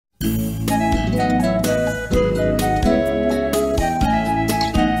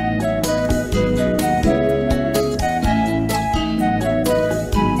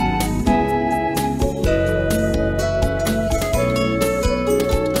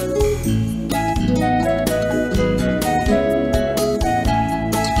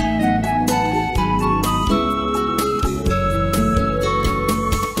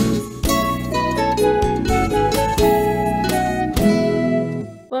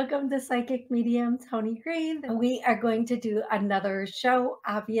welcome to Psychic Medium Toni Green. We are going to do another show,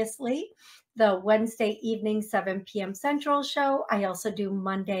 obviously, the Wednesday evening, 7 p.m. Central show. I also do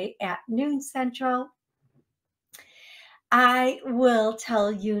Monday at noon Central. I will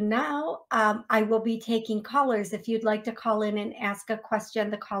tell you now, I will be taking callers. If you'd like to call in and ask a question,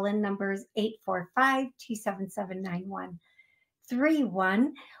 the call-in number is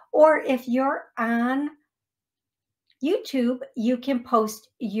 845-277-9131. Or if you're on YouTube, you can post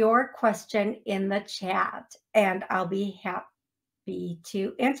your question in the chat and I'll be happy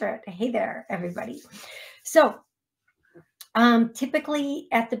to answer it. Hey there, everybody. So typically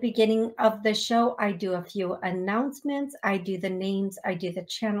at the beginning of the show, I do a few announcements. I do the names, I do the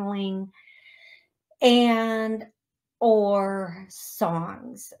channeling and or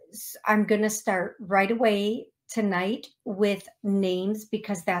songs. I'm going to start right away tonight with names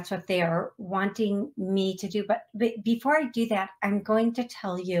because that's what they are wanting me to do. But before I do that, I'm going to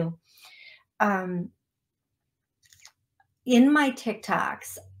tell you, in my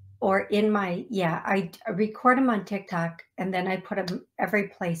TikToks or in my, I record them on TikTok and then I put them every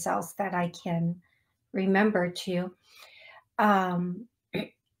place else that I can remember to.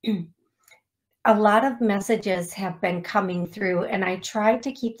 A lot of messages have been coming through and I try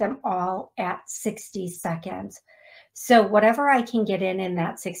to keep them all at 60 seconds. So whatever I can get in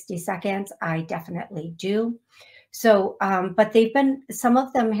that 60 seconds, I definitely do. So, but some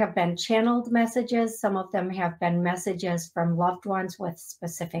of them have been channeled messages. Some of them have been messages from loved ones with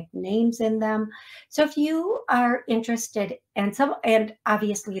specific names in them. So if you are interested and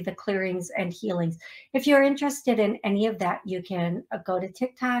obviously the clearings and healings, if you're interested in any of that, you can go to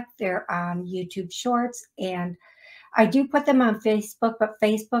TikTok. They're on YouTube Shorts and I do put them on Facebook, but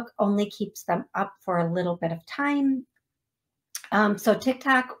Facebook only keeps them up for a little bit of time. So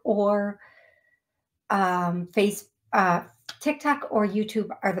TikTok or TikTok or YouTube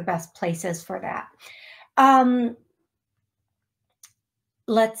are the best places for that.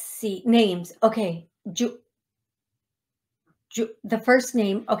 Let's see, names. Okay, the first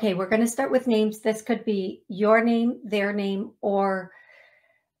name. Okay, we're going to start with names. This could be your name, their name, or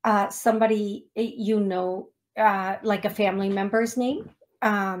somebody you know, like a family member's name.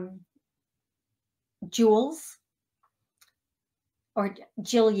 Jules or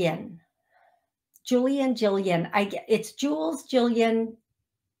Jillian. Jillian. It's Jules, Jillian,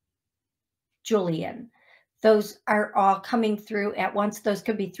 Julian. Those are all coming through at once. Those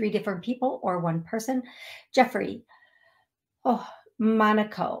could be 3 different people or one person. Jeffrey. Oh,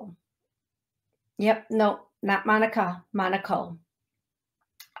 Monaco. Yep. No, not Monica. Monaco.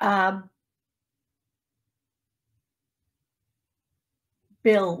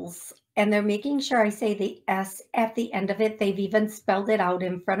 Bills. And they're making sure I say the S at the end of it. They've even spelled it out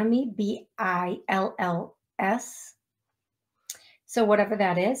in front of me. B-I-L-L-S. So whatever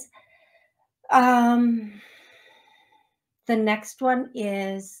that is. The next one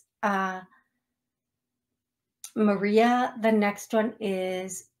is Maria. The next one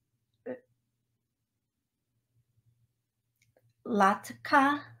is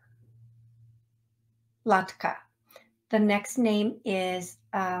Latka. The next name is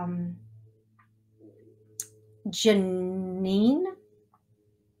Janine,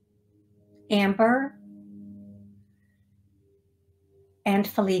 Amber, and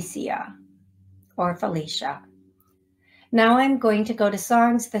Felicia or Felicia. Now I'm going to go to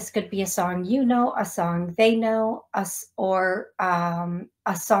songs. This could be a song you know, a song they know, or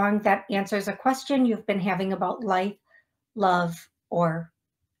a song that answers a question you've been having about life, love, or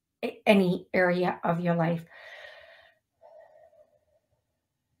any area of your life.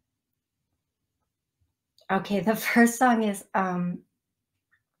 Okay, the first song is that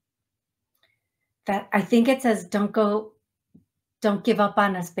I think it says, don't give up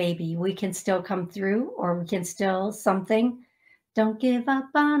on us, baby. We can still come through, or we can still something. Don't give up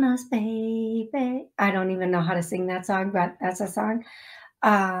on us, baby. I don't even know how to sing that song, but that's a song.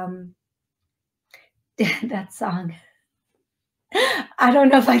 That song. I don't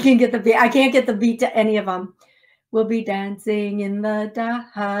know if I can get the beat. I can't get the beat to any of them. We'll be dancing in the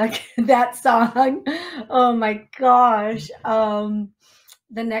dark. That song. Oh my gosh. The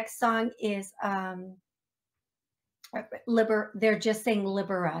next song is they're just saying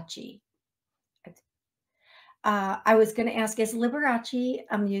Liberace. I was going to ask, is Liberace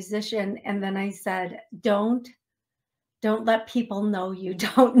a musician? And then I said, don't let people know you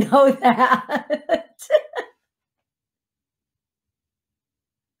don't know that.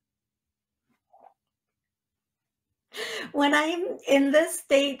 When I'm in this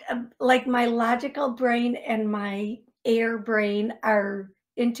state of, like, my logical brain and my air brain are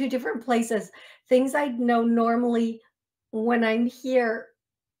in 2 different places. Things I know normally when I'm here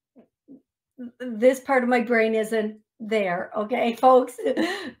this part of my brain isn't there. Okay, folks,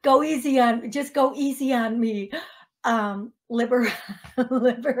 go easy on, just go easy on me. Liberace.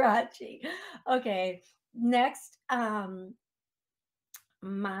 Okay, next,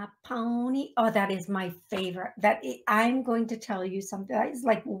 my pony. Oh, that is my favorite. I'm going to tell you something. That is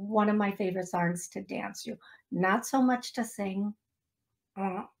like one of my favorite songs to dance to. Not so much to sing.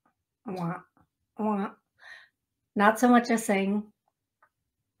 Wah, wah, wah. Not so much to sing.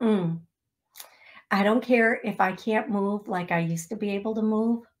 I don't care if I can't move like I used to be able to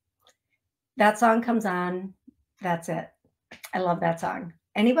move. That song comes on. That's it. I love that song.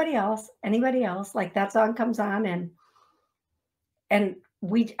 Anybody else? Anybody else? Like that song comes on and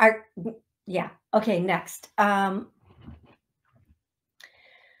we are, yeah. Okay, next.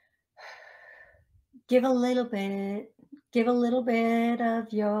 Give a little bit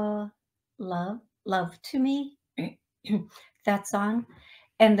of your love to me. That song.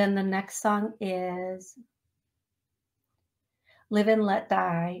 And then the next song is Live and Let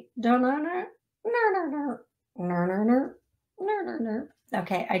Die.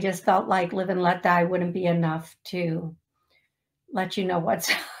 Okay, I just felt like Live and Let Die wouldn't be enough to let you know what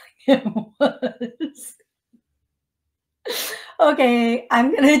song it was. Okay,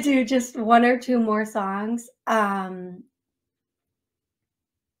 I'm gonna do just one or two more songs.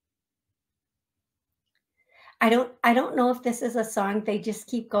 I don't know if this is a song. They just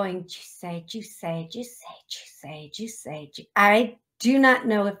keep going. I do not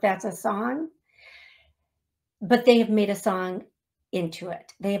know if that's a song, but they have made a song into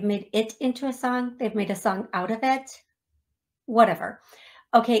it. They have made it into a song. They've made a song out of it. Whatever.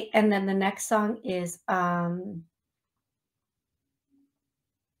 Okay, and then the next song is oh,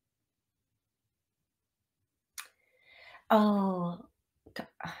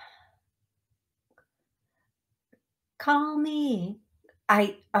 call me.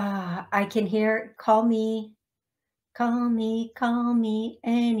 I can hear call me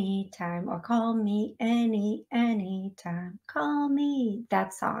anytime, or call me anytime. Call me.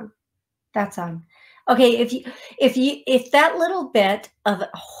 That song. Okay, if that little bit of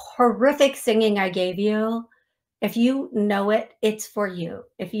horrific singing I gave you, if you know it, it's for you.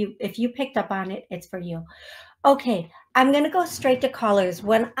 If you picked up on it, it's for you. Okay, I'm going to go straight to callers.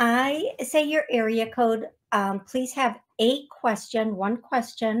 When I say your area code, please have a question, one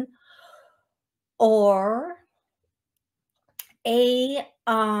question, or a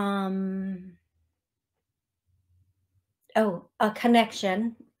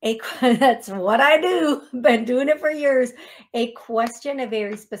connection. That's what I do. Been doing it for years. A question, a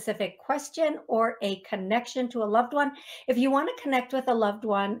very specific question, or a connection to a loved one. If you want to connect with a loved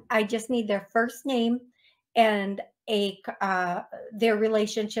one, I just need their first name and their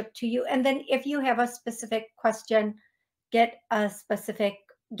relationship to you. And then if you have a specific question, give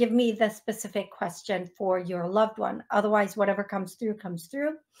me the specific question for your loved one. Otherwise, whatever comes through, comes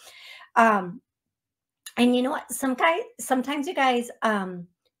through. And you know what? Sometimes you guys,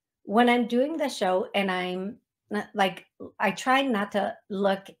 when I'm doing the show and I'm not, like, I try not to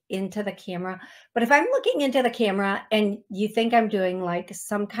look into the camera, but if I'm looking into the camera and you think I'm doing like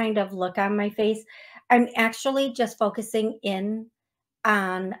some kind of look on my face, I'm actually just focusing in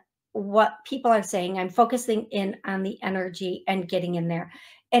on what people are saying. I'm focusing in on the energy and getting in there.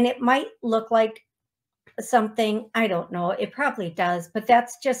 And it might look like something, I don't know, it probably does, but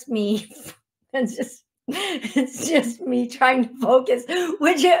that's just me. It's just me trying to focus,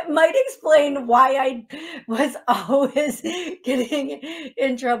 which it might explain why I was always getting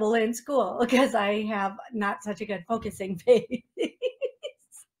in trouble in school, because I have not such a good focusing face.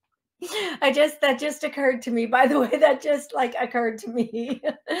 That just occurred to me, by the way. That just like occurred to me.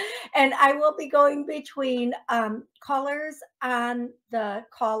 And I will be going between callers on the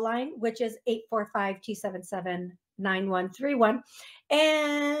call line, which is 845-277-9131,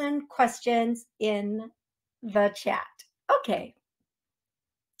 and questions in the chat. Okay.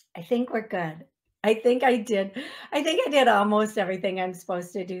 I think we're good. I think I did almost everything I'm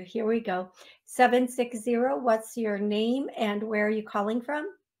supposed to do. Here we go. 760, what's your name and where are you calling from?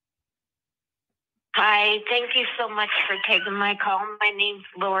 Hi, thank you so much for taking my call. My name's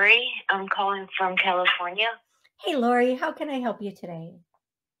Lori. I'm calling from California. Hey, Lori, how can I help you today?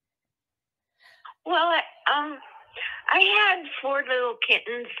 Well, I had 4 little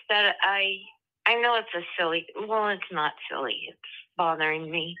kittens that I know it's a silly, well, it's not silly. It's bothering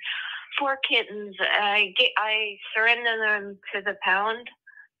me. 4 kittens. I surrendered them to the pound,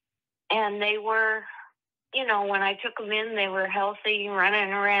 and they were, you know, when I took them in, they were healthy,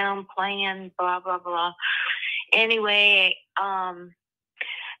 running around, playing, blah, blah, blah. Anyway, I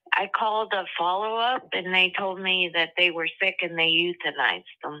called a follow-up, and they told me that they were sick, and they euthanized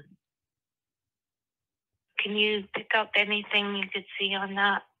them. Can you pick up anything you could see on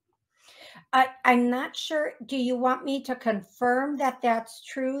that? I'm not sure. Do you want me to confirm that that's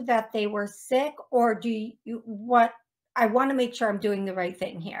true, that they were sick, or do you what? I want to make sure I'm doing the right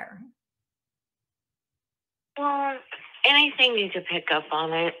thing here. Well, anything you could pick up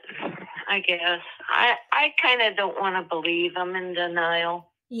on it, I guess. I kind of don't want to believe I'm in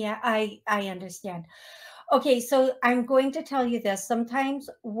denial. Yeah, I understand. Okay, so I'm going to tell you this. Sometimes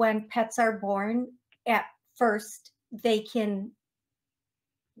when pets are born, at first they can,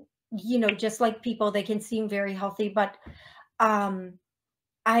 just like people, they can seem very healthy, but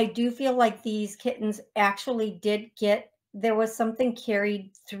I do feel like these kittens actually there was something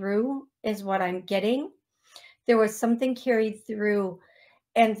carried through, is what I'm getting. There was something carried through,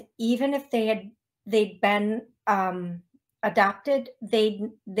 and even if they'd been adopted, they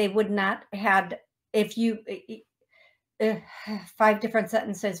would not had, if you 5 different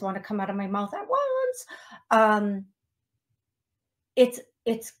sentences want to come out of my mouth at once.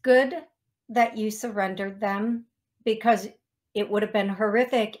 It's good that you surrendered them, because it would have been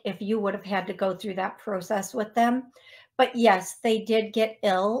horrific if you would have had to go through that process with them. But yes, they did get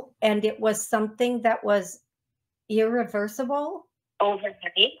ill, and it was something that was irreversible.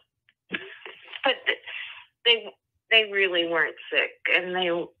 Overnight. But they really weren't sick, and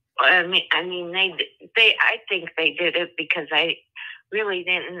I think they did it because I really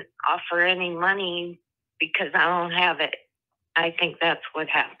didn't offer any money because I don't have it. I think that's what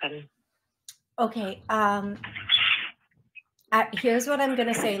happened. Okay. Here's what I'm going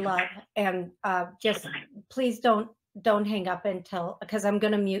to say, love, and just please don't hang up until, because I'm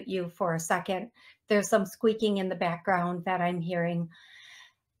going to mute you for a second. There's some squeaking in the background that I'm hearing.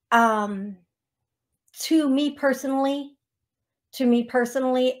 To me personally,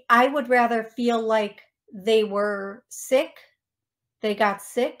 I would rather feel like they were sick, they got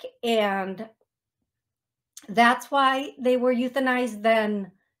sick, and that's why they were euthanized,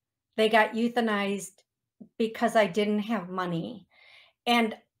 than they got euthanized because I didn't have money.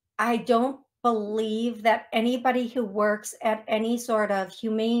 And I don't believe that anybody who works at any sort of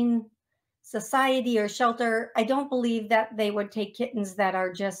humane society or shelter, I don't believe that they would take kittens that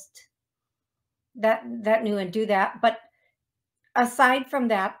are just that new and do that. But aside from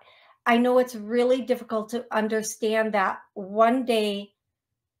that, I know it's really difficult to understand that one day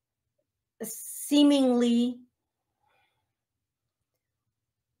seemingly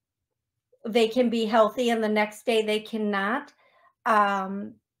they can be healthy and the next day they cannot.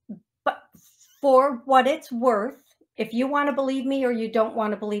 But for what it's worth, if you want to believe me or you don't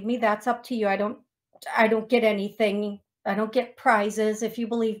want to believe me, that's up to you. I don't get anything. I don't get prizes if you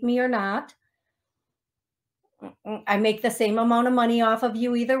believe me or not. I make the same amount of money off of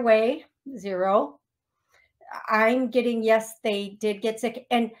you either way, 0. I'm getting, yes, they did get sick.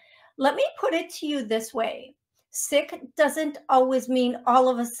 And let me put it to you this way. Sick doesn't always mean all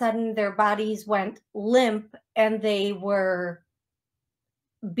of a sudden their bodies went limp and they were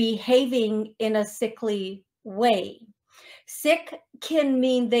behaving in a sickly way. Sick can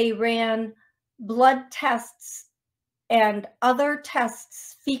mean they ran blood tests and other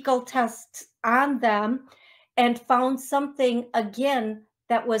tests, fecal tests on them, and found something, again,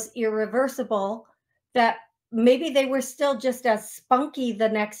 that was irreversible, that maybe they were still just as spunky the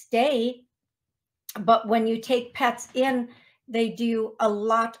next day. But when you take pets in, they do a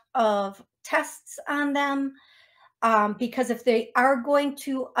lot of tests on them, because if they are going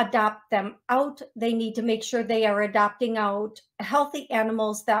to adopt them out, they need to make sure they are adopting out healthy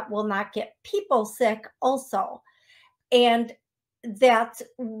animals that will not get people sick also. And that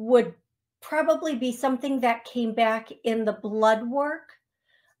would probably be something that came back in the blood work.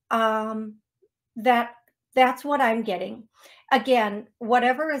 That's what I'm getting. Again,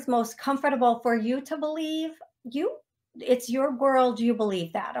 whatever is most comfortable for you to believe, it's your world, you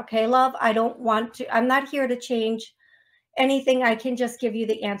believe that. Okay, love? I'm not here to change anything. I can just give you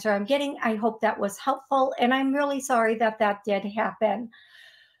the answer I'm getting. I hope that was helpful, and I'm really sorry that did happen.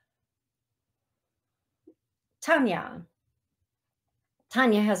 Tanya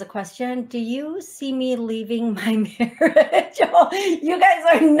has a question. Do you see me leaving my marriage? Oh, you guys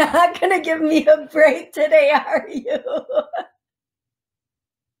are not going to give me a break today, are you?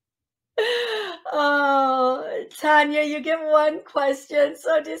 Oh, Tanya, you get one question.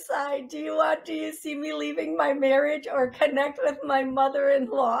 So decide, do you see me leaving my marriage or connect with my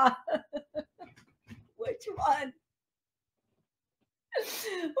mother-in-law? Which one?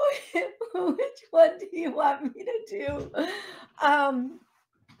 Which one do you want me to do?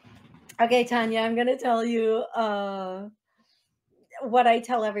 Okay, Tanya, I'm going to tell you what I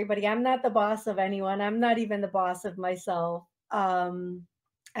tell everybody. I'm not the boss of anyone. I'm not even the boss of myself.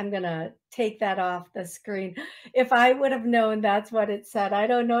 I'm going to take that off the screen. If I would have known that's what it said, I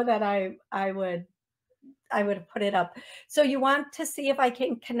don't know that I would have put it up. So you want to see if I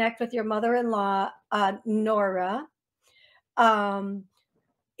can connect with your mother-in-law, Nora.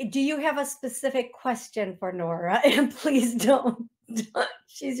 Do you have a specific question for Nora? And please don't,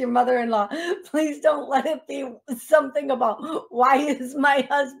 she's your mother-in-law. Please don't let it be something about why is my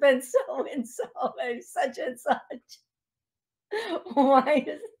husband so and so and such and such. Why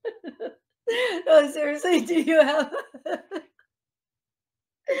is no, seriously, do you have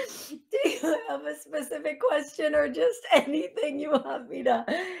a specific question or just anything you want me to,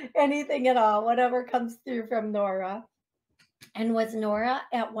 anything at all, whatever comes through from Nora? And was Nora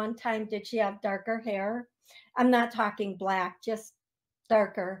at one time, did she have darker hair? I'm not talking black, just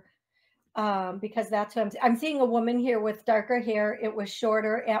darker. Because that's what I'm seeing a woman here with darker hair. It was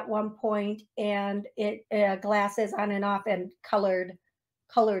shorter at one point, and it glasses on and off, and colored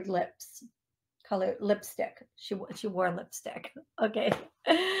lips, colored lipstick. She wore lipstick. Okay.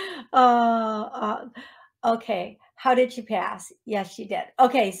 Okay. How did she pass? Yes, she did.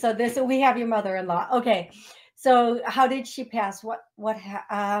 Okay, so we have your mother-in-law. Okay. So how did she pass?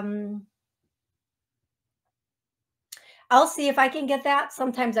 I'll see if I can get that.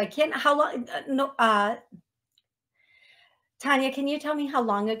 Sometimes I can't. How long? No, Tanya, can you tell me how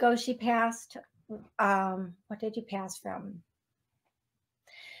long ago she passed? What did you pass from?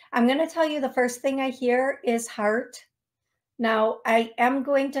 I'm going to tell you the first thing I hear is heart. Now, I am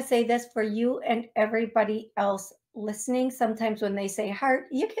going to say this for you and everybody else listening. Sometimes when they say heart,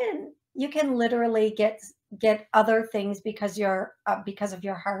 you can literally get other things because of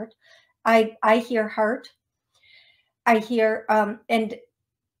your heart. I hear heart. I hear and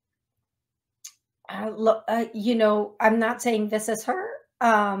look, I'm not saying this is her,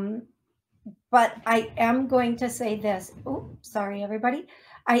 but I am going to say this. Oh, sorry, everybody.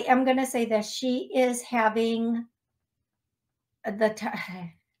 I am going to say this. She is having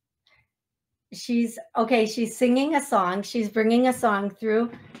she's singing a song. She's bringing a song through.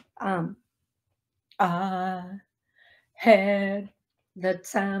 I had the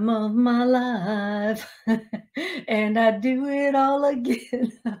time of my life and I do it all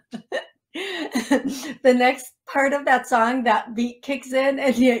again. The next part of that song, that beat kicks in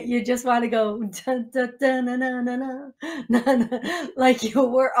and you just want to go dun, dun, dun, na, na, na, na, na, like you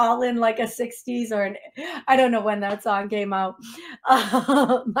were all in like a 60s or I don't know when that song came out.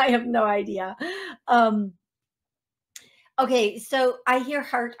 I have no idea. Okay, so I hear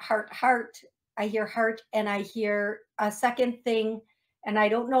heart, heart, heart. I hear heart, and I hear a second thing, and I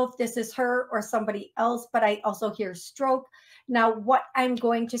don't know if this is her or somebody else, but I also hear stroke. Now, what I'm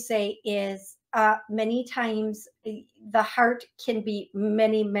going to say is many times the heart can be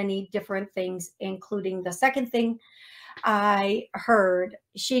many, many different things, including the second thing I heard.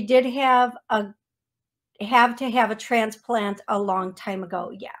 She did have to have a transplant a long time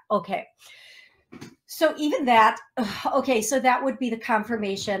ago. Yeah, okay. So even that, okay, so that would be the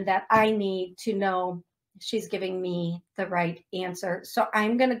confirmation that I need to know she's giving me the right answer. So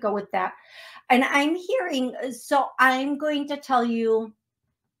I'm going to go with that. And I'm hearing, so I'm going to tell you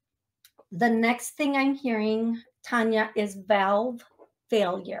the next thing I'm hearing, Tanya, is valve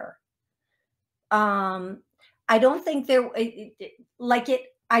failure. I don't think I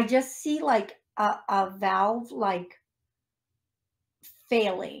just see like a valve like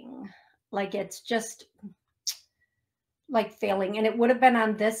failing. Like it's just like failing, and it would have been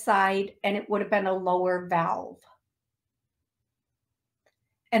on this side and it would have been a lower valve.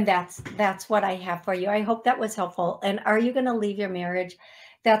 And that's what I have for you. I hope that was helpful. And are you going to leave your marriage?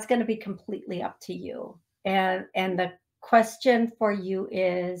 That's going to be completely up to you. And the question for you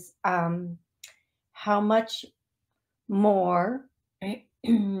is how much more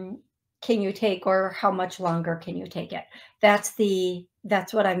can you take, or how much longer can you take it? That's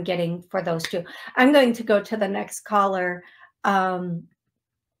what I'm getting for those two. I'm going to go to the next caller. And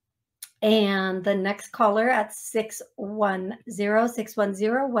the next caller at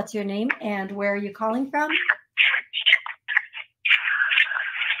 610, what's your name and where are you calling from?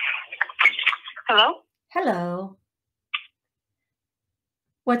 Hello? Hello.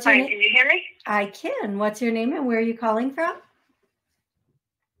 What's your name? Can you hear me? I can. What's your name and where are you calling from?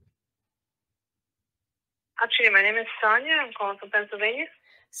 Actually, my name is Sonia. I'm calling from Pennsylvania.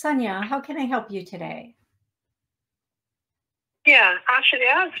 Sonia, how can I help you today? Yeah, actually,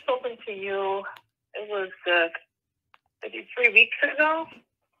 I have spoken to you, it was maybe 3 weeks ago.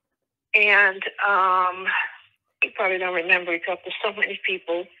 And you probably don't remember, you talked to so many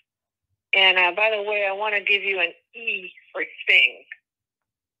people. And by the way, I want to give you an E for sing.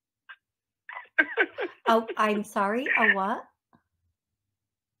 Oh, I'm sorry, a what?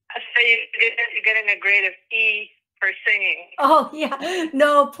 you're getting a grade of E for singing. Oh yeah,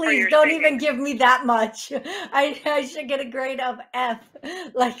 no, please don't singing. Even give me that much. I should get a grade of F,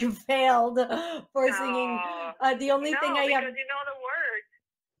 like you failed for singing. The only thing I have, because you know the words.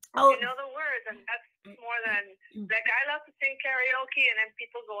 Oh, you know the words, and that's more than like I love to sing karaoke, and then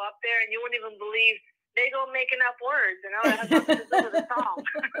people go up there, and you wouldn't even believe they go making up words. You know, that has nothing to do with the song.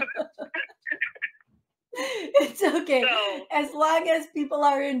 It's okay, so, as long as people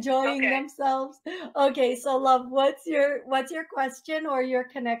are enjoying themselves. Okay, so love, what's your question or your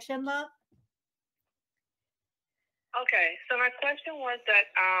connection, love? Okay, so my question was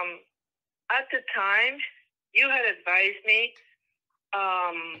that at the time you had advised me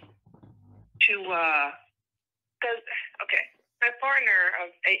to because my partner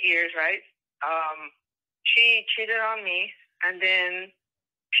of 8 years, right? She cheated on me, and then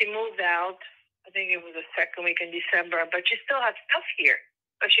she moved out. I think it was the second week in December, but she still had stuff here.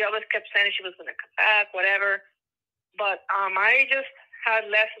 But she always kept saying she was going to come back, whatever. But I just had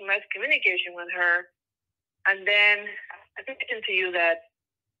less and less communication with her. And then I mentioned to you that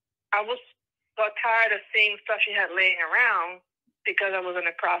I got tired of seeing stuff she had laying around because I was in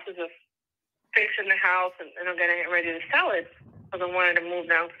the process of fixing the house and getting it ready to sell it because I wanted to move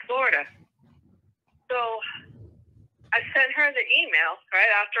down to Florida. So I sent her the email right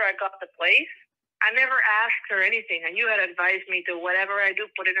after I got the place. I never asked her anything, and you had advised me to whatever I do,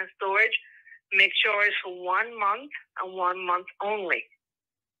 put it in storage, make sure it's for 1 month and 1 month only.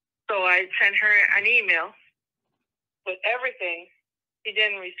 So I sent her an email with everything. She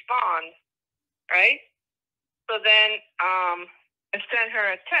didn't respond, right? So then I sent her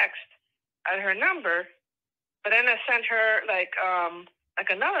a text at her number, but then I sent her like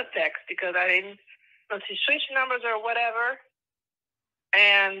another text because I didn't know she switched numbers or whatever,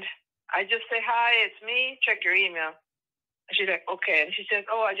 and I just say, hi, it's me, check your email. And she's like, okay. And she says,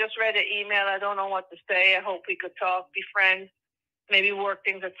 oh, I just read the email. I don't know what to say. I hope we could talk, be friends, maybe work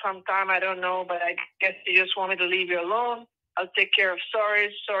things at some time. I don't know, but I guess you just want me to leave you alone. I'll take care of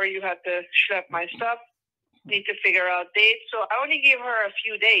sorry you had to schlep my stuff. Need to figure out dates. So I only give her a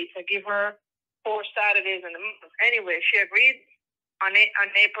few dates. I give her 4 Saturdays in the month. Anyway, she agreed on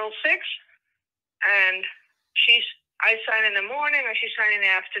April 6th, and I sign in the morning and she signed in the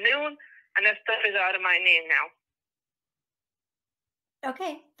afternoon, and that stuff is out of my name now.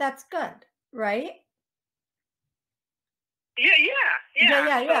 Okay, that's good, right? Yeah.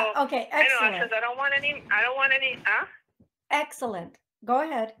 So, okay, excellent. I said I don't want any, Excellent. Go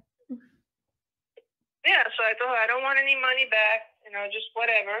ahead. Yeah, so I told her I don't want any money back, just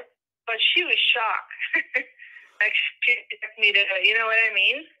whatever. But she was shocked. Like she asked me to, you know what I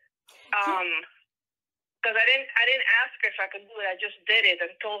mean? Because I didn't ask her if I could do it. I just did it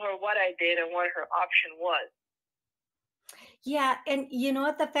and told her what I did and what her option was. Yeah, and you know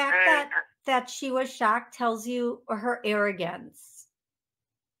what? The fact that she was shocked tells you her arrogance.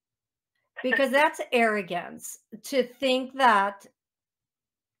 Because that's arrogance to think that,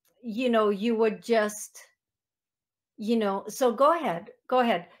 you would just, so go ahead,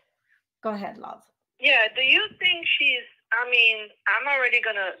 love. Yeah, do you think I'm already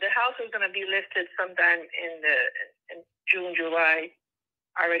the house is gonna be listed sometime in June, July.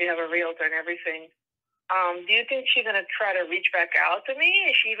 I already have a realtor and everything. Do you think she's gonna try to reach back out to me?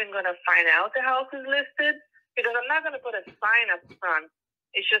 Is she even gonna find out the house is listed? Because I'm not gonna put a sign up front.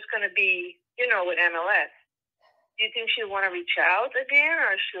 It's just gonna be, with MLS. Do you think she'll want to reach out again,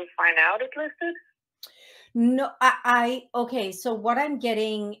 or she'll find out it's listed? No, okay. So what I'm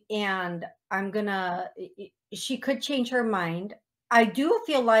getting, and she could change her mind. I do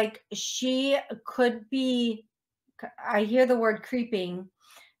feel like she could be, I hear the word creeping,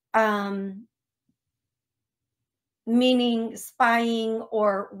 meaning spying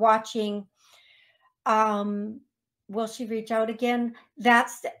or watching. Will she reach out again?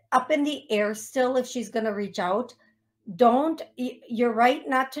 That's up in the air still if she's going to reach out. You're right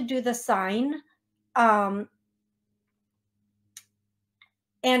not to do the sign. And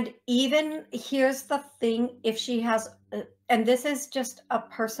even here's the thing, if she has, and this is just a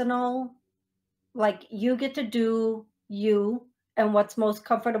personal, like you get to do you and what's most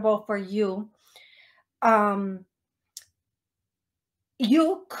comfortable for you.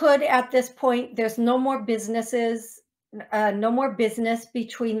 You could, at this point, there's no more business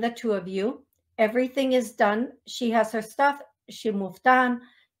between the two of you. Everything is done. She has her stuff. She moved on.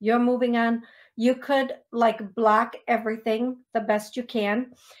 You're moving on. You could like block everything the best you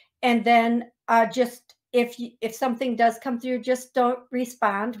can. And then just if something does come through, just don't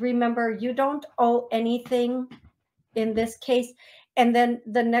respond. Remember, you don't owe anything in this case. And then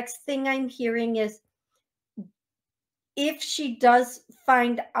the next thing I'm hearing is if she does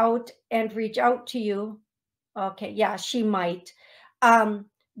find out and reach out to you, okay, yeah, she might.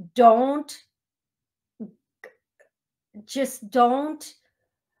 Don't,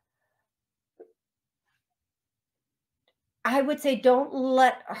 I would say don't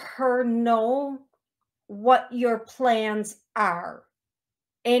let her know what your plans are,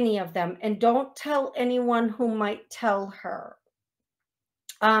 any of them, and don't tell anyone who might tell her.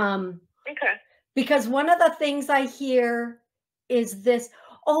 Okay. Because one of the things I hear is this,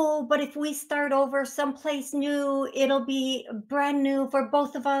 oh, but if we start over someplace new, it'll be brand new for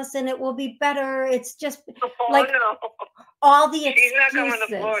both of us and it will be better. It's just like no. all the excuses. She's not coming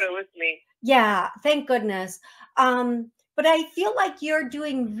to Florida with me. Yeah, thank goodness. But I feel like you're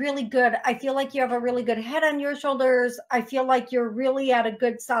doing really good. I feel like you have a really good head on your shoulders. I feel like you're really at a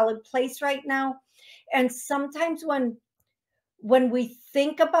good, solid place right now. And sometimes when we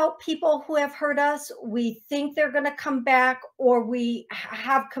think about people who have hurt us, we think they're going to come back, or we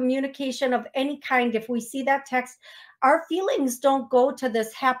have communication of any kind. If we see that text, our feelings don't go to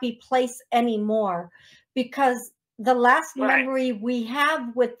this happy place anymore, because the last memory we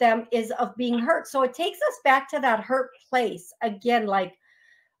have with them is of being hurt. So it takes us back to that hurt place again, like,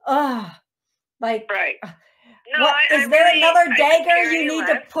 like, no, is there another dagger you need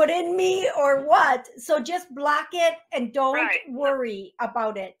to put in me or what? So just block it and don't worry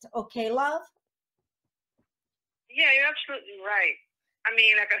about it. Okay, love? Yeah, you're absolutely right. I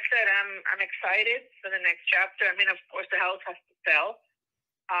mean, like I said, I'm excited for the next chapter. I mean, of course, the house has to sell.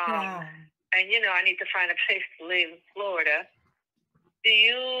 And, you know, I need to find a place to live in Florida. Do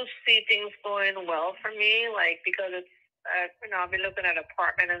you see things going well for me? Like, because it's, you know, I've been looking at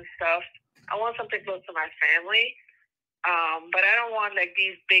apartment and stuff. I want something close to my family. But I don't want like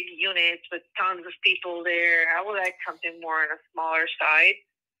these big units with tons of people there. I would like something more on a smaller side.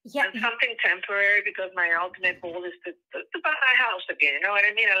 Yeah. And something temporary, because my ultimate goal is to buy my house again. You know what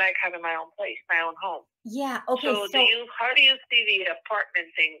I mean? I like having my own place, my own home. Yeah. Okay. So how do you see the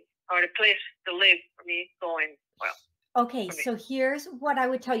apartment thing or the place to live for me going well? Okay. So here's what I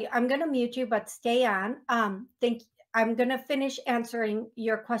would tell you. I'm going to mute you, but stay on. I'm going to finish answering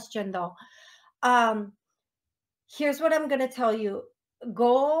your question though. Here's what I'm going to tell you.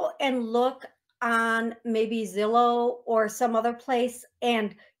 Go and look on maybe Zillow or some other place,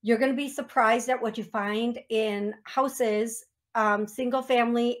 and you're going to be surprised at what you find in houses, single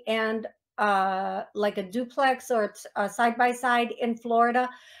family and like a duplex or a side by side in Florida.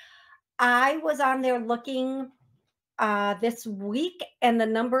 I was on there looking this week, and the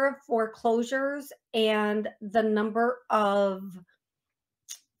number of foreclosures and the number of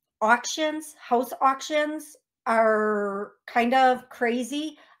house auctions are kind of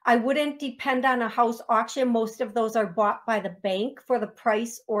crazy. I wouldn't depend on a house auction. Most of those are bought by the bank for the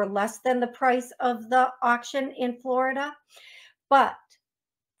price or less than the price of the auction in Florida. But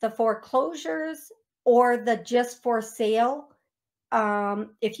the foreclosures or the just for sale,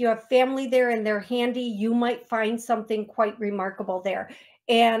 if you have family there and they're handy, you might find something quite remarkable there.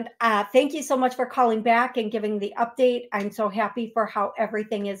 And thank you so much for calling back and giving the update. I'm so happy for how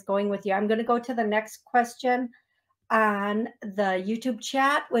everything is going with you. I'm going to go to the next question on the YouTube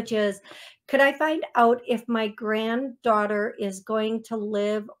chat, which is, could I find out if my granddaughter is going to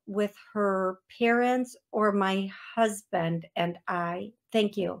live with her parents or my husband and I?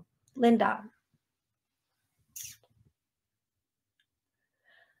 Thank you. Linda.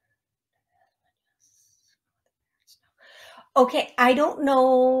 Okay, I don't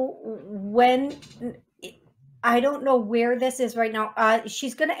know I don't know where this is right now.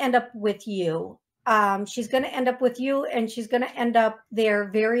 She's going to end up with you. She's going to end up with you, and she's going to end up there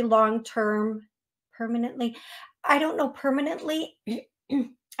very long term, permanently. I don't know permanently.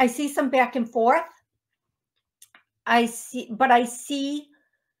 I see some back and forth. I see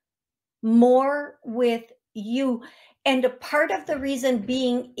more with you. And part of the reason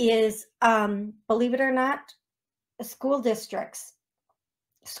being is, believe it or not, school districts,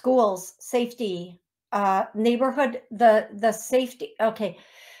 schools, safety, neighborhood, the safety. Okay.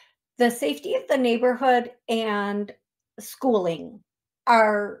 The safety of the neighborhood and schooling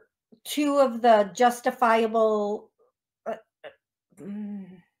are two of the justifiable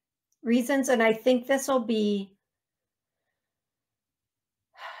reasons. And I think this will be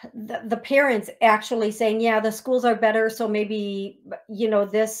the parents actually saying, yeah, the schools are better. So maybe, you know,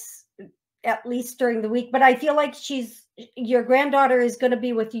 this at least during the week. But I feel like your granddaughter is going to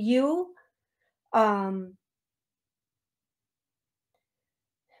be with you.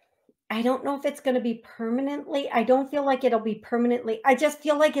 I don't know if it's going to be permanently. I don't feel like it'll be permanently. I just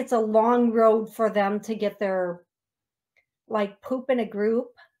feel like it's a long road for them to get their like poop in a group.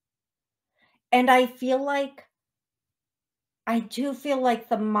 And I feel like I do feel like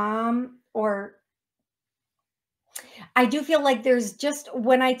the mom, or I do feel like there's just,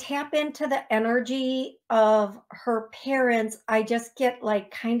 when I tap into the energy of her parents, I just get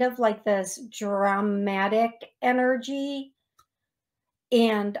like kind of like this dramatic energy.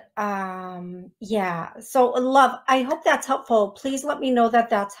 And yeah, so love, I hope that's helpful. Please let me know that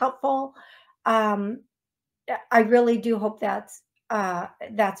that's helpful. Um, I really do hope that's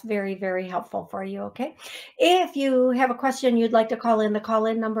very, very helpful for you. Okay. If you have a question you'd like to call in, the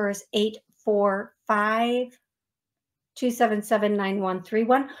call-in number is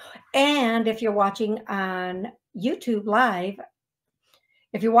 845-277-9131. And if you're watching on YouTube live,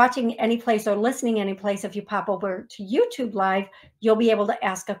 if you're watching any place or listening any place, if you pop over to YouTube live, you'll be able to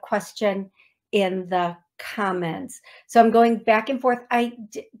ask a question in the comments. So I'm going back and forth.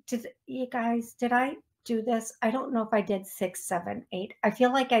 You guys, did I do this? I don't know if I did 6, 7, 8. I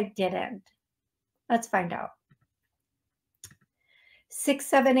feel like I didn't. Let's find out. 6,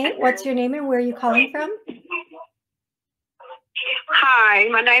 7, 8. What's your name and where are you calling from? Hi,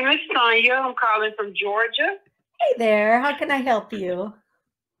 my name is Sonia. I'm calling from Georgia. Hey there. How can I help you?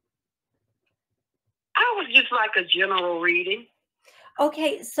 I was just like a general reading.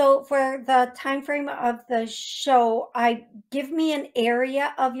 Okay, so for the time frame of the show, give me an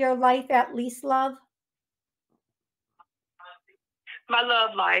area of your life at least, love. My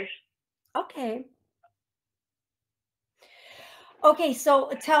love life. Okay. Okay,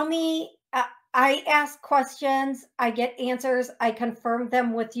 so tell me, I ask questions, I get answers, I confirm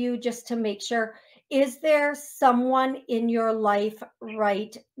them with you just to make sure. Is there someone in your life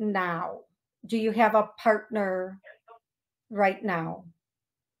right now? Do you have a partner right now?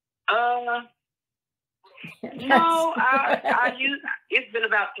 No, it's been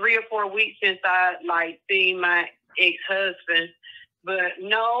about 3 or 4 weeks since I seen my ex-husband, but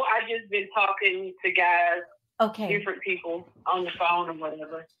no, I just been talking to guys, okay, different people on the phone or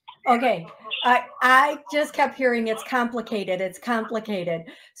whatever. Okay, I just kept hearing it's complicated. It's complicated.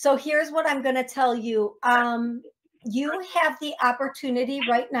 So here's what I'm going to tell you. You have the opportunity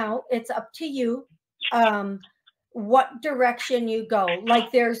right now. It's up to you. What direction you go.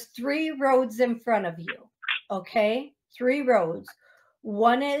 Like there's 3 roads in front of you. Okay, 3 roads.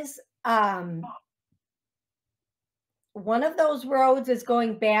 One is one of those roads is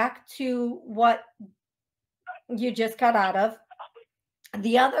going back to what you just got out of.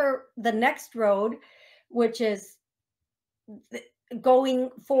 The next road, which is going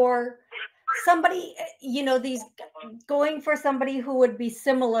for somebody, going for somebody who would be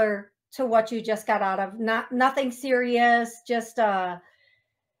similar to what you just got out of. Nothing serious, just there,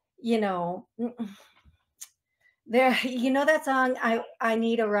 that song, I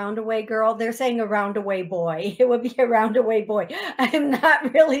need a roundaway girl. They're saying a roundaway boy. It would be a roundaway boy. I'm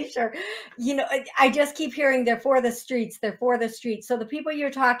not really sure. I just keep hearing they're for the streets. They're for the streets. So the people you're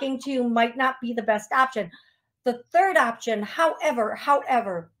talking to might not be the best option. The third option, however,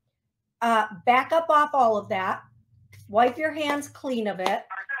 back up off all of that. Wipe your hands clean of it.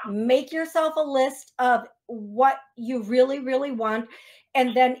 Make yourself a list of what you really, really want.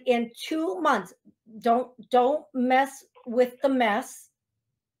 And then in 2 months, don't mess with the mess,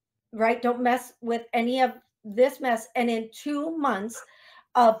 right? Don't mess with any of this mess. And in 2 months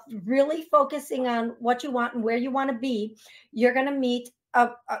of really focusing on what you want and where you want to be, you're going to meet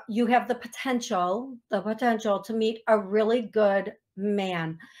you have the potential to meet a really good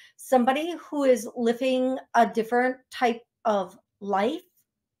man, somebody who is living a different type of life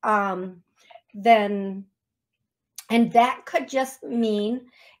than. And that could just mean,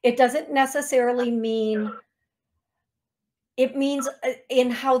 it doesn't necessarily mean, it means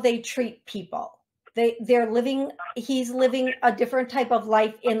in how they treat people. He's living a different type of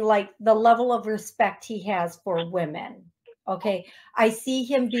life in like the level of respect he has for women. Okay. I see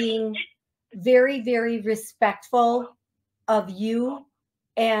him being very, very respectful of you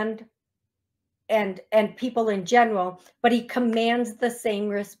and people in general, but he commands the same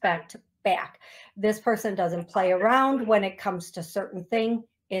respect back. This person doesn't play around when it comes to certain things,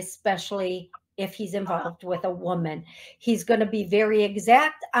 especially if he's involved with a woman. He's going to be very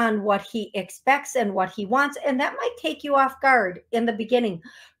exact on what he expects and what he wants, and that might take you off guard in the beginning,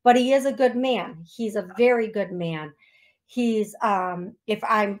 but he is a good man. He's a very good man. He's if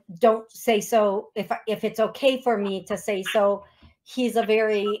I don't say so, if it's okay for me to say so, he's a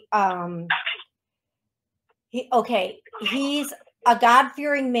very he's a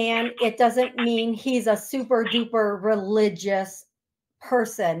God-fearing man. It doesn't mean he's a super duper religious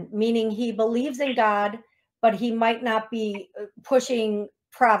person, meaning he believes in God, but he might not be pushing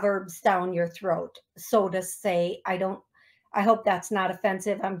proverbs down your throat, so to say. I hope that's not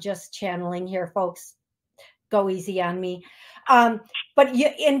offensive. I'm just channeling here, folks. Go easy on me. But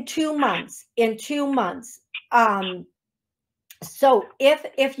in 2 months, so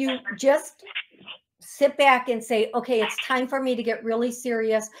if you just sit back and say, okay, it's time for me to get really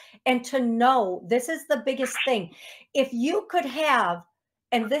serious, and to know, this is the biggest thing. If you could have,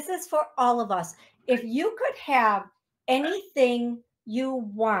 and this is for all of us, if you could have anything you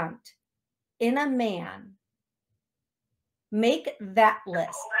want in a man, make that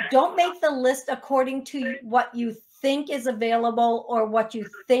list. Don't make the list according to what you think is available or what you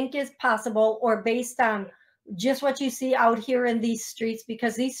think is possible or based on just what you see out here in these streets,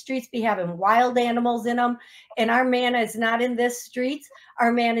 because these streets be having wild animals in them, and our man is not in this streets.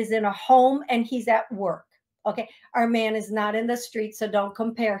 Our man is in a home and he's at work. Okay, our man is not in the streets, so don't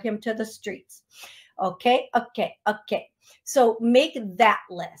compare him to the streets. Okay. So make that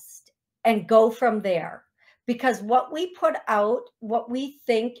list and go from there, because what we put out, what we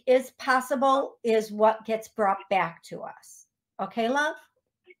think is possible, is what gets brought back to us. Okay, love?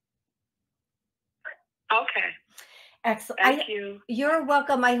 Okay. Excellent. Thank you. You're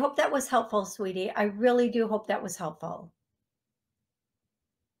welcome. I hope that was helpful, sweetie. I really do hope that was helpful.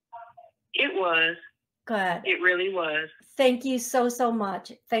 It was. Good. It really was. Thank you so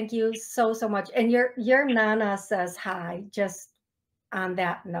much. Thank you so much. And your Nana says hi, just on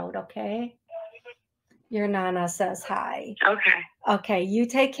that note, okay? Your Nana says hi. Okay. Okay, you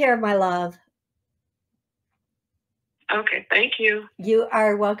take care, my love. Okay, thank you. You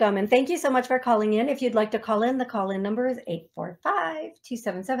are welcome. And thank you so much for calling in. If you'd like to call in, the call-in number is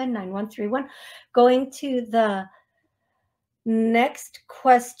 845-277-9131. Going to the next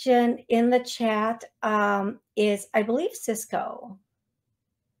question in the chat is, I believe, Cisco.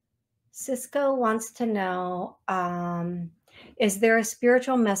 Cisco wants to know, is there a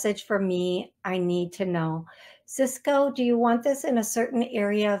spiritual message for me I need to know? Cisco, do you want this in a certain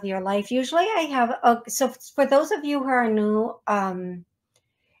area of your life? Usually I have, so for those of you who are new,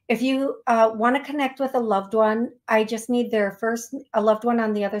 if you want to connect with a loved one, I just need their a loved one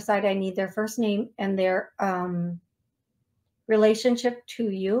on the other side, I need their first name and their relationship to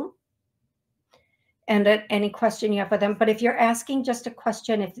you, and any question you have for them. But if you're asking just a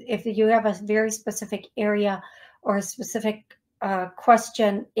question, if you have a very specific area or a specific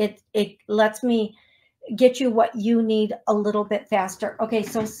question, it lets me get you what you need a little bit faster. Okay,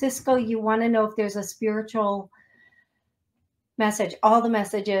 so Cisco, you want to know if there's a spiritual message. All the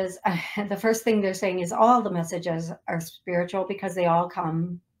messages, the first thing they're saying is all the messages are spiritual because they all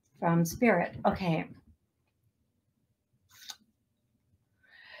come from spirit. Okay.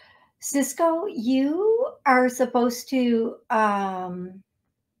 Cisco, you are supposed to, I'm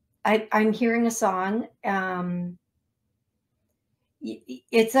hearing a song.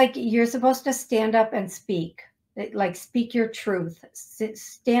 It's like you're supposed to stand up and speak, like speak your truth.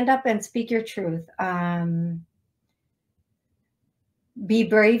 Stand up and speak your truth. Be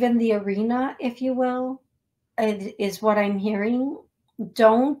brave in the arena, if you will, is what I'm hearing.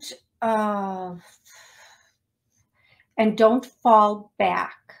 Don't fall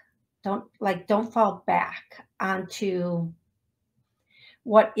back. Don't fall back onto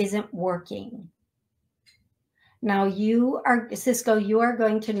what isn't working. Now Cisco, you are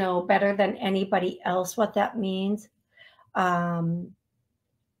going to know better than anybody else what that means.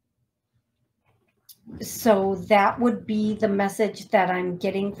 So that would be the message that I'm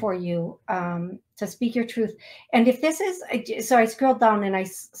getting for you, to speak your truth. And if this is, so I scrolled down and I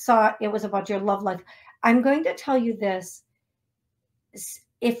saw it was about your love life. I'm going to tell you this.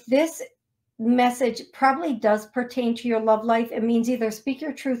 If this message probably does pertain to your love life, it means either speak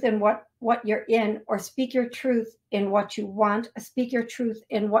your truth in what you're in, or speak your truth in what you want. Speak your truth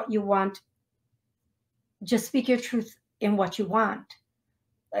in what you want. Just speak your truth in what you want.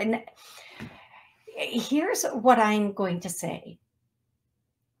 And here's what I'm going to say,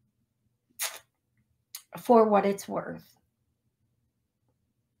 for what it's worth.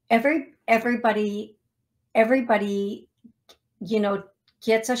 Everybody,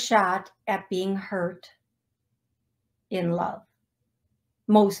 gets a shot at being hurt in love.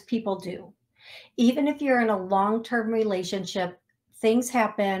 Most people do. Even if you're in a long-term relationship, things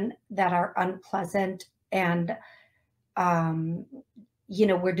happen that are unpleasant, and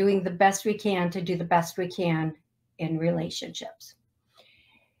we're doing the best we can to do the best we can in relationships.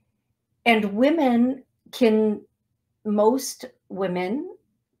 And most women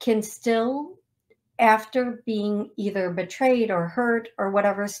can still, after being either betrayed or hurt or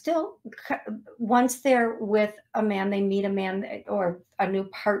whatever, still, once they're with a man, they meet a man or a new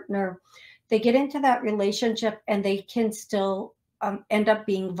partner, they get into that relationship and they can still end up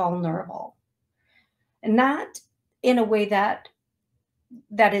being vulnerable. And not in a way that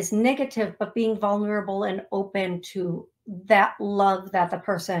is negative, but being vulnerable and open to that love that the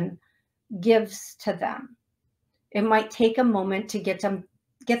person gives to them. It might take a moment to get them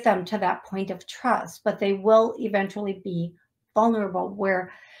to that point of trust, but they will eventually be vulnerable,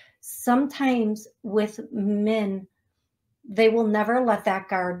 where sometimes with men, they will never let that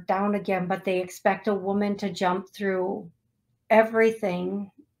guard down again, but they expect a woman to jump through everything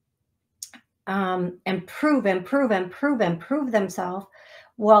and prove themselves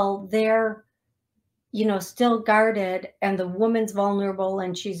while they're, still guarded, and the woman's vulnerable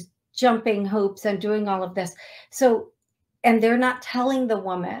and she's jumping hoops and doing all of this. So, and they're not telling the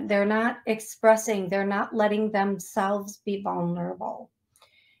woman, they're not expressing, they're not letting themselves be vulnerable.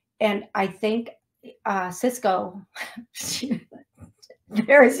 And I think Cisco,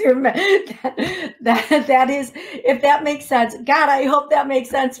 there's your that is, if that makes sense. God, I hope that makes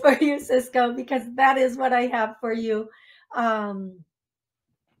sense for you, Cisco, because that is what I have for you. I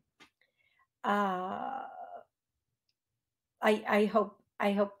hope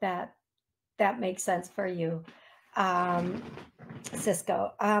that makes sense for you,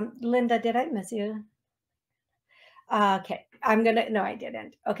 Cisco. Linda, did I miss you? Okay, no, I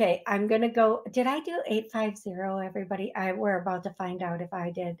didn't. Okay, I'm gonna go. Did I do 850, everybody? We're about to find out if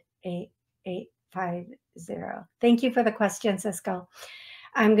I did 850. Thank you for the question, Cisco.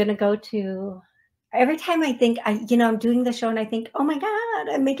 I'm gonna go to, every time I think I'm doing the show and I think, oh my God,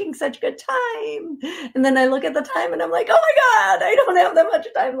 I'm making such good time. And then I look at the time and I'm like, oh my God, I don't have that much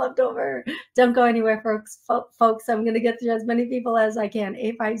time left over. Don't go anywhere, folks. I'm going to get through as many people as I can.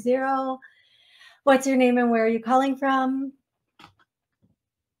 850. What's your name and where are you calling from?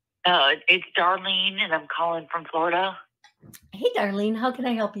 It's Darlene and I'm calling from Florida. Hey, Darlene, how can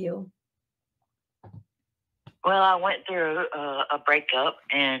I help you? Well, I went through a breakup,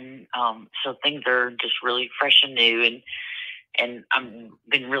 and so things are just really fresh and new, and I've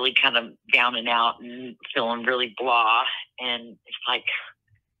been really kind of down and out and feeling really blah, and it's like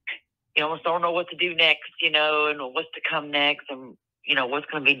you almost don't know what to do next, and what's to come next, and what's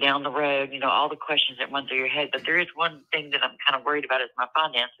going to be down the road, all the questions that run through your head. But there is one thing that I'm kind of worried about, is my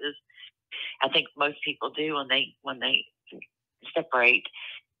finances. I think most people do when they separate.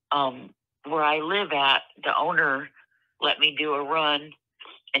 Where I live at, the owner let me do a run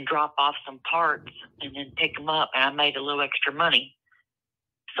and drop off some parts and then pick them up, and I made a little extra money.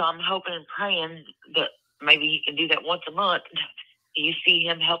 So I'm hoping and praying that maybe he can do that once a month. Do you see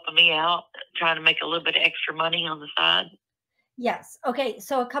him helping me out, trying to make a little bit of extra money on the side? Yes. Okay.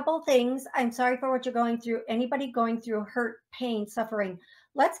 So a couple of things. I'm sorry for what you're going through. Anybody going through hurt, pain, suffering,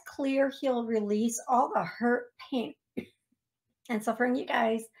 let's clear, heal, release all the hurt, pain, and suffering. You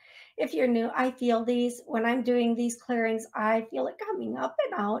guys, if you're new, I feel these when I'm doing these clearings. I feel it coming up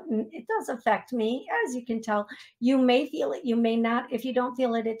and out, and it does affect me, as you can tell. You may feel it, you may not. If you don't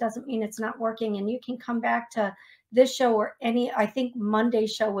feel it, it doesn't mean it's not working. And you can come back to this show or I think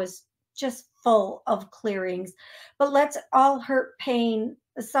Monday's show was just full of clearings. But let's all hurt, pain,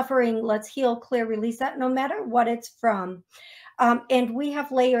 suffering, let's heal, clear, release that, no matter what it's from. And we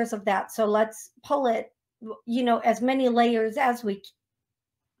have layers of that. So let's pull it, as many layers as we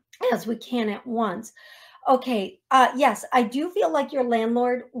can at once. Okay. Yes, I do feel like your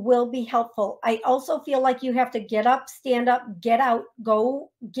landlord will be helpful. I also feel like you have to get up, stand up, get out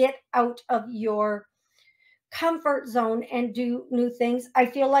of your comfort zone and do new things. I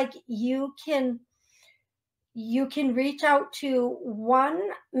feel like you can reach out to one,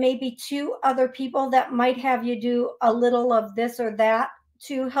 maybe two other people that might have you do a little of this or that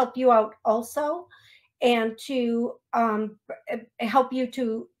to help you out also, and to help you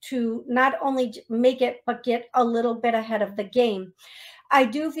to not only make it, but get a little bit ahead of the game. I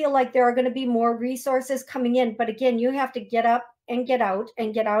do feel like there are going to be more resources coming in, but again, you have to get up and get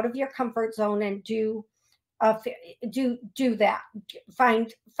out of your comfort zone and do that.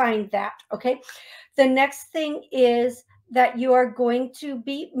 Find that. Okay. The next thing is that you are going to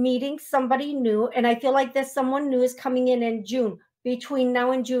be meeting somebody new, and I feel like this someone new is coming in June. Between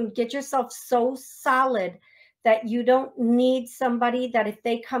now and June, get yourself so solid that you don't need somebody that if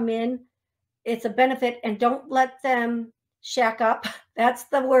they come in, it's a benefit, and don't let them shack up. That's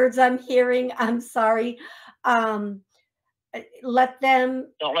the words I'm hearing. I'm sorry. Don't let them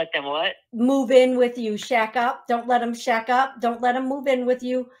what? Move in with you. Shack up. Don't let them shack up. Don't let them move in with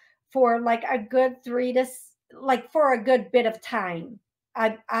you for like a good for a good bit of time.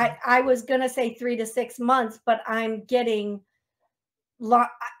 I was going to say 3 to 6 months, but I'm getting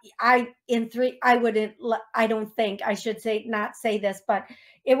I don't think I should not say this, but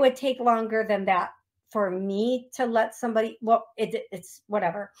it would take longer than that for me to let somebody, well, it's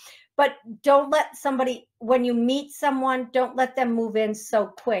whatever, but don't let somebody, when you meet someone, don't let them move in so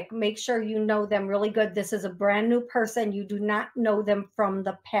quick. Make sure you know them really good. This is a brand new person. You do not know them from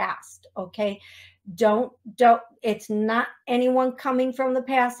the past. Okay. Don't, it's not anyone coming from the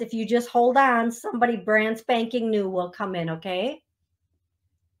past. If you just hold on, somebody brand spanking new will come in. Okay.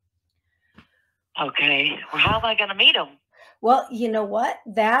 Okay. Well, how am I going to meet them? Well, you know what?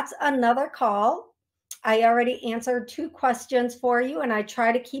 That's another call. I already answered 2 questions for you, and I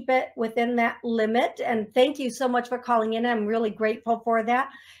try to keep it within that limit. And thank you so much for calling in. I'm really grateful for that.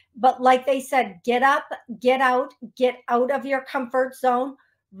 But like they said, get up, get out of your comfort zone,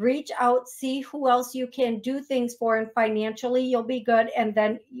 reach out, see who else you can do things for, and financially you'll be good. And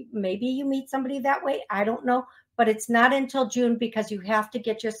then maybe you meet somebody that way. I don't know, but it's not until June because you have to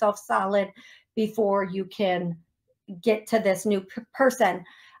get yourself solid before you can get to this new person.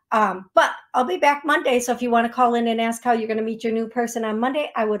 But I'll be back Monday. So if you want to call in and ask how you're going to meet your new person on Monday,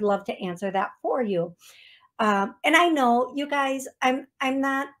 I would love to answer that for you. And I know you guys, I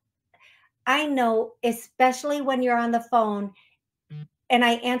know, especially when you're on the phone and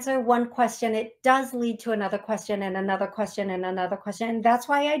I answer one question, it does lead to another question and another question and another question. And that's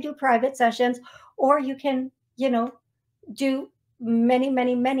why I do private sessions, or you can, do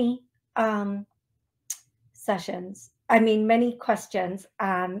many, sessions. I mean, many questions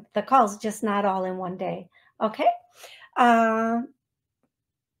on the calls, just not all in one day. Okay.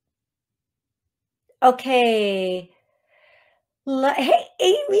 Okay. Hey,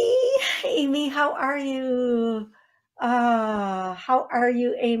 Amy, how are you? How are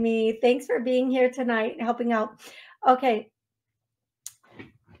you, Amy? Thanks for being here tonight and helping out. Okay.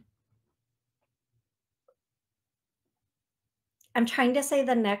 I'm trying to say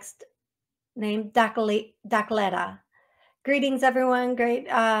the next name, Dakleta. Greetings, everyone. Great.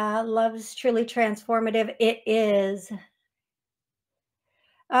 Love is truly transformative. It is.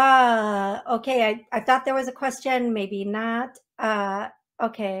 Okay. I thought there was a question, maybe not.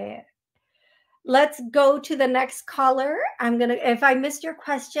 Okay. Let's go to the next caller. If I missed your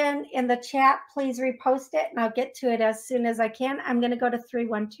question in the chat, please repost it and I'll get to it as soon as I can. I'm going to go to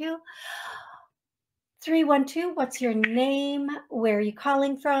 312. 312, what's your name? Where are you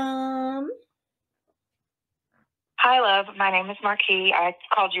calling from? Hi, love. My name is Marquis. I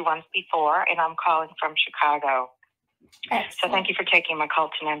called you once before, and I'm calling from Chicago. Excellent. So thank you for taking my call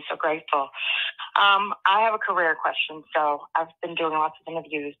tonight. I'm so grateful. I have a career question. So I've been doing lots of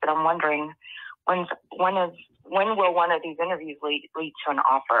interviews, but I'm wondering when will one of these interviews lead to an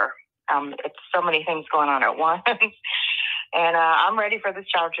offer? It's so many things going on at once. And I'm ready for this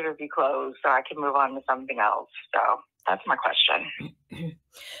job interview close so I can move on to something else. So that's my question.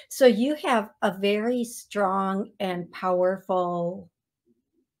 So you have a very strong and powerful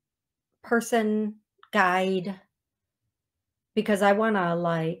person guide, because I want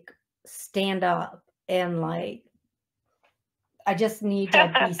to stand up and I just need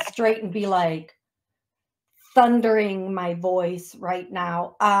to be straight and be thundering my voice right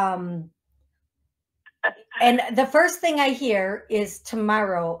now. And the first thing I hear is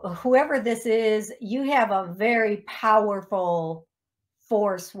tomorrow, whoever this is, you have a very powerful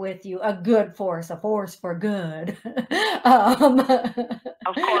force with you, a good force, a force for good. Of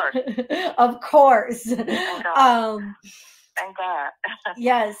course. Of course. Thank God. Thank God.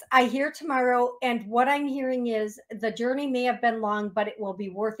 Yes, I hear tomorrow. And what I'm hearing is the journey may have been long, but it will be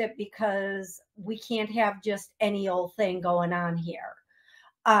worth it because we can't have just any old thing going on here.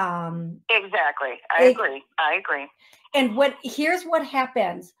 Exactly. I agree. And here's what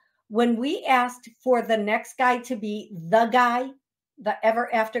happens when we asked for the next guy to be the guy, the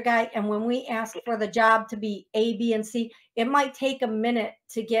ever after guy, and when we ask for the job to be A, B, and C, it might take a minute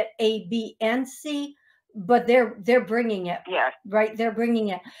to get A, B, and C, but they're bringing it. Yes. Right? They're bringing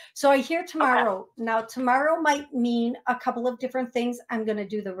it. So I hear tomorrow. Okay. Now, tomorrow might mean a couple of different things. I'm going to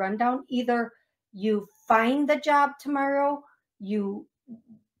do the rundown. Either you find the job tomorrow, you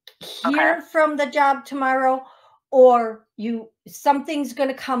hear from the job tomorrow, or something's going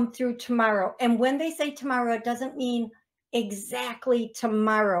to come through tomorrow. And when they say tomorrow, it doesn't mean exactly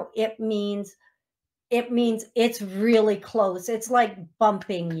tomorrow. It means it's really close. It's like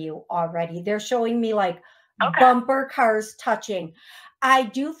bumping you already. They're showing me bumper cars touching. I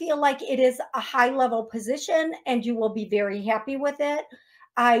do feel like it is a high level position and you will be very happy with it.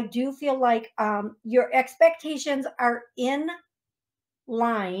 I do feel like your expectations are in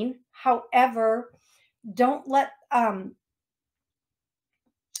line. However, don't let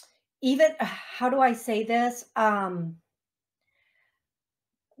even, how do I say this?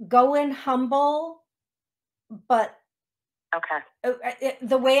 Go in humble, but Okay.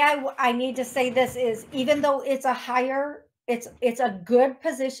 The way I need to say this is, even though it's a higher, it's a good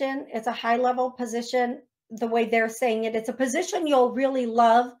position, it's a high level position, the way they're saying it, it's a position you'll really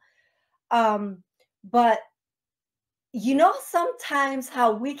love. But you know, sometimes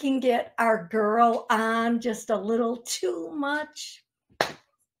how we can get our girl on just a little too much.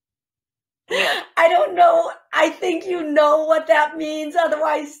 Yes. I don't know. I think you know what that means.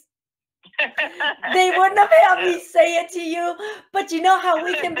 Otherwise, they wouldn't have had me say it to you. But you know how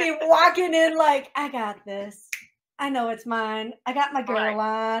we can be walking in like, I got this. I know it's mine. I got my girl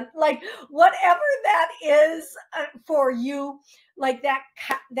on. Like, whatever that is for you, like that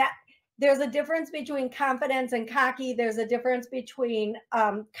there's a difference between confidence and cocky. There's a difference between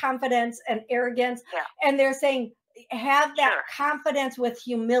confidence and arrogance. Yeah. And they're saying, have that confidence with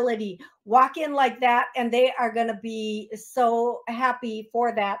humility. Walk in like that, and they are going to be so happy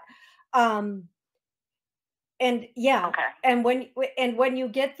for that. And yeah, Okay. and when you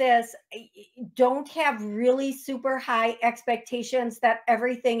get this, don't have really super high expectations that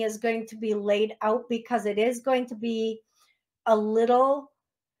everything is going to be laid out, because it is going to be a little,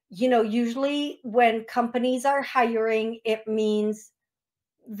 you know, usually when companies are hiring, it means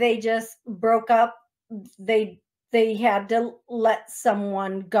they just broke up. They had to let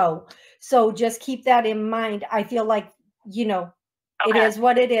someone go. So just keep that in mind. I feel like, you know, it is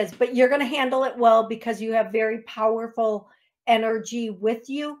what it is, but you're going to handle it well, because you have very powerful energy with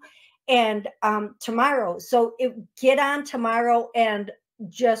you. And tomorrow, so get on tomorrow and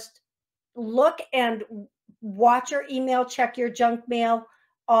just look and watch your email, check your junk mail,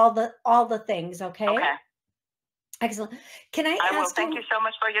 all the things. Okay. Excellent. Can I ask thank you so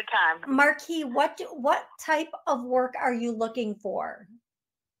much for your time. Marquis, what type of work are you looking for?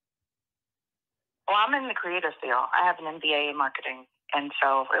 Well, I'm in the creative field. I have an MBA in marketing, and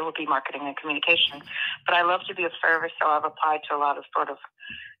so it would be marketing and communication. But I love to be of service, so I've applied to a lot of sort of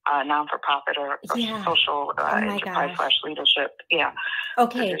non-for-profit or social enterprise/leadership. Yeah.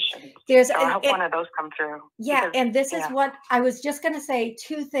 Okay. Positions. So I hope one of those come through. Yeah, because, and this is what I was just going to say.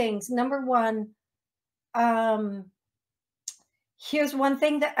 Two things. Number one, here's one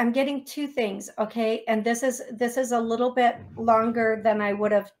thing that I'm getting. Two things. Okay. And this is a little bit longer than I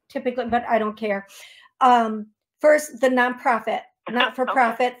would have typically, but I don't care. First, the nonprofit,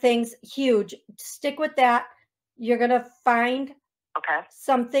 not-for-profit things, huge. Stick with that. You're going to find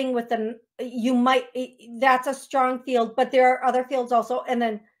something with that's a strong field, but there are other fields also. And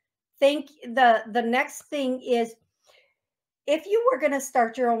then the next thing is, if you were going to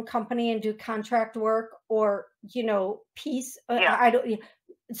start your own company and do contract work, or, you know,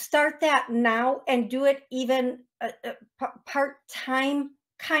 start that now and do it even part-time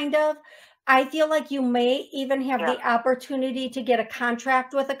kind of. I feel like you may even have the opportunity to get a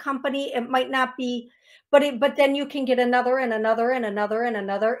contract with a company. It might not be, but then you can get another and another and another and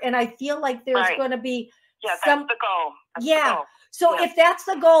another. And I feel like there's going to be that's the goal. That's the goal. So if that's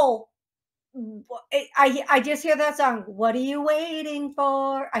the goal, I just hear that song. What are you waiting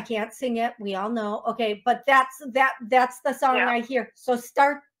for? I can't sing it. We all know. Okay, but that's the song I hear. So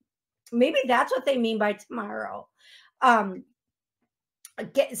maybe that's what they mean by tomorrow.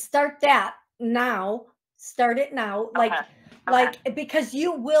 Start that now. Start it now. Like because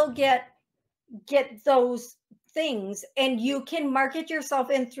you will get those things, and you can market yourself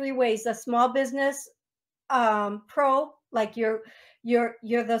in 3 ways. A small business pro, like you're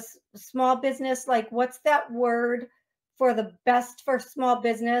the small business, like what's that word for the best for small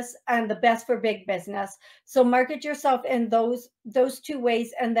business and the best for big business? So market yourself in those 2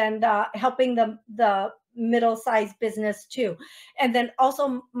 ways, and then helping the middle-sized business too. And then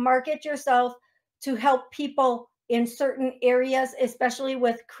also market yourself to help people in certain areas, especially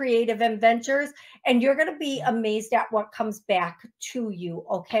with creative ventures. And you're going to be amazed at what comes back to you.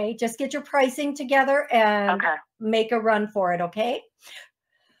 Okay. Just get your pricing together and make a run for it. Okay.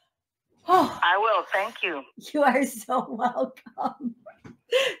 Oh, I will. Thank you. You are so welcome.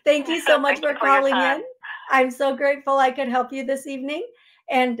 Thank you so much for calling in. I'm so grateful I could help you this evening.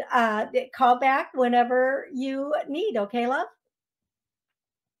 And call back whenever you need. Okay, love?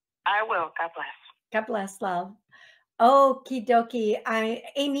 I will. God bless. God bless, love. Okie dokie.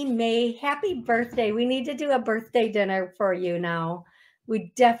 Amy May, happy birthday. We need to do a birthday dinner for you now.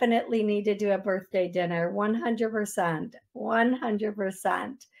 We definitely need to do a birthday dinner. 100%.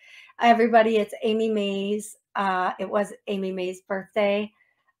 100%. Everybody, it's Amy May's. It was Amy May's birthday.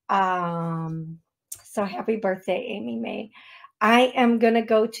 So happy birthday, Amy May. I am going to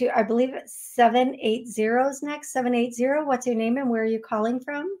go to, I believe it's 780 is next. 780. What's your name and where are you calling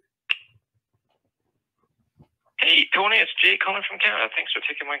from? Hey, Toni, it's Jay calling from Canada. Thanks for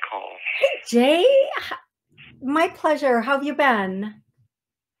taking my call. Hey, Jay. My pleasure. How have you been?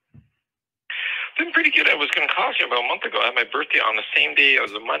 Been pretty good. I was going to call you about a month ago. I had my birthday on the same day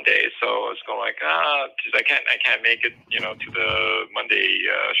as a Monday, so I was going like, geez, I can't make it, to the Monday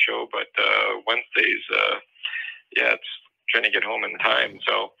show, but Wednesdays, it's trying to get home in time.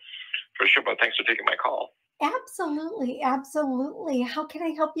 So for sure, but thanks for taking my call. Absolutely, absolutely. How can I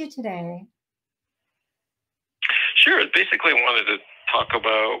help you today? Sure. Basically, I wanted to talk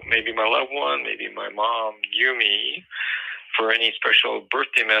about maybe my loved one, maybe my mom, Yumi, for any special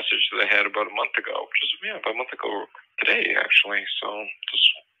birthday message that I had about a month ago, which is about a month ago today, actually. So just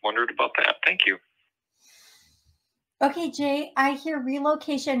wondered about that. Thank you. Okay, Jay, I hear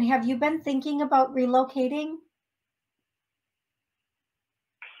relocation. Have you been thinking about relocating?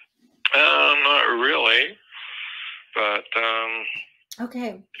 Not really, but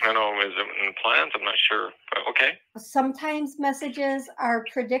okay. I know, is it in plans? I'm not sure, but okay. Sometimes messages are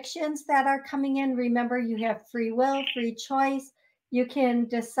predictions that are coming in. Remember, you have free will, free choice. You can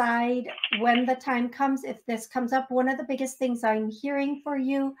decide when the time comes. If this comes up, one of the biggest things I'm hearing for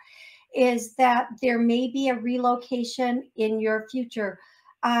you is that there may be a relocation in your future.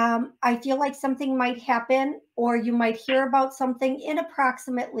 I feel like something might happen, or you might hear about something in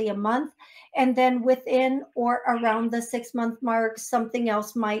approximately a month, and then within or around the 6-month mark, something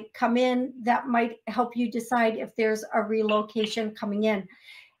else might come in that might help you decide if there's a relocation coming in.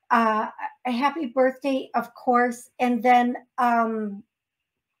 A happy birthday, of course. And then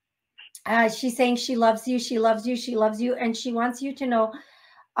she's saying she loves you, she loves you, she loves you, and she wants you to know,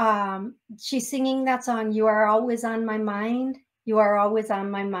 she's singing that song, "You Are Always on My Mind." You are always on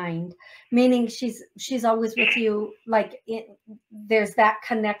my mind, meaning she's always with you. Like there's that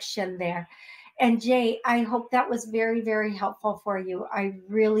connection there. And Jay, I hope that was very, very helpful for you. I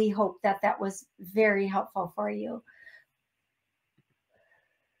really hope that was very helpful for you.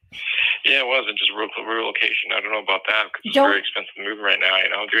 Yeah, it was. And just relocation. I don't know about that because it's very expensive to move right now.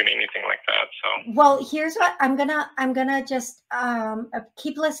 Doing anything like that. So. Well, here's what I'm gonna just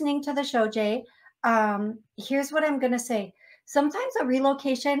keep listening to the show, Jay. Here's what I'm gonna say. Sometimes a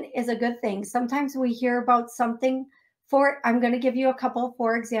relocation is a good thing. Sometimes we hear about something I'm going to give you a couple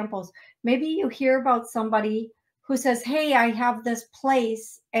for examples. Maybe you hear about somebody who says, "Hey, I have this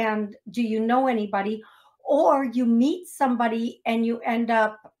place, and do you know anybody?" Or you meet somebody and you end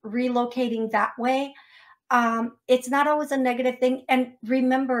up relocating that way. It's not always a negative thing. And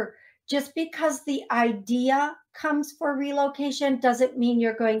remember, just because the idea comes for relocation doesn't mean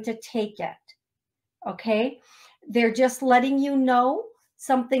you're going to take it. Okay? They're just letting you know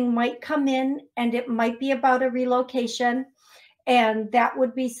something might come in, and it might be about a relocation. And that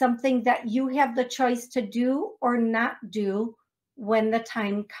would be something that you have the choice to do or not do when the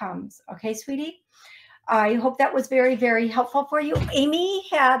time comes. Okay, sweetie? I hope that was very, very helpful for you. Amy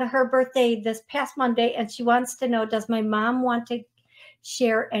had her birthday this past Monday, and she wants to know, does my mom want to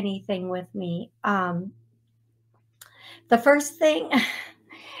share anything with me? The first thing...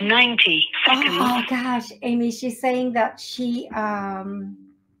 90 seconds. Oh gosh, Amy, she's saying that she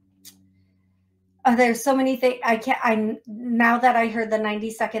there's so many things now that I heard the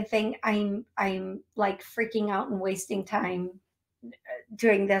 90-second thing, I'm like freaking out and wasting time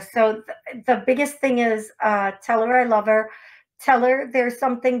doing this. So the biggest thing is tell her I love her. Tell her there's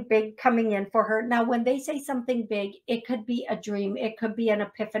something big coming in for her. Now, when they say something big, it could be a dream, it could be an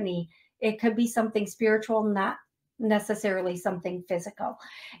epiphany, it could be something spiritual, not necessarily something physical.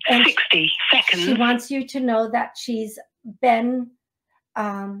 And 60 seconds. She wants you to know that she's been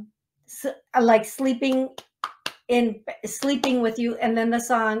like sleeping with you. And then the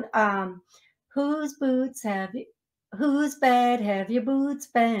song, whose bed have your boots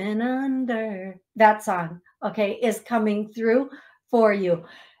been under? That song, okay, is coming through for you.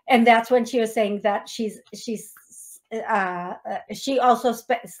 And that's when she was saying that she also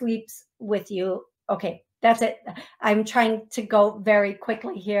sleeps with you. Okay. That's it. I'm trying to go very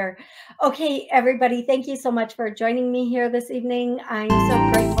quickly here. Okay, everybody, thank you so much for joining me here this evening. I'm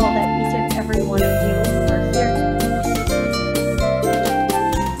so grateful that each and every one of you are here.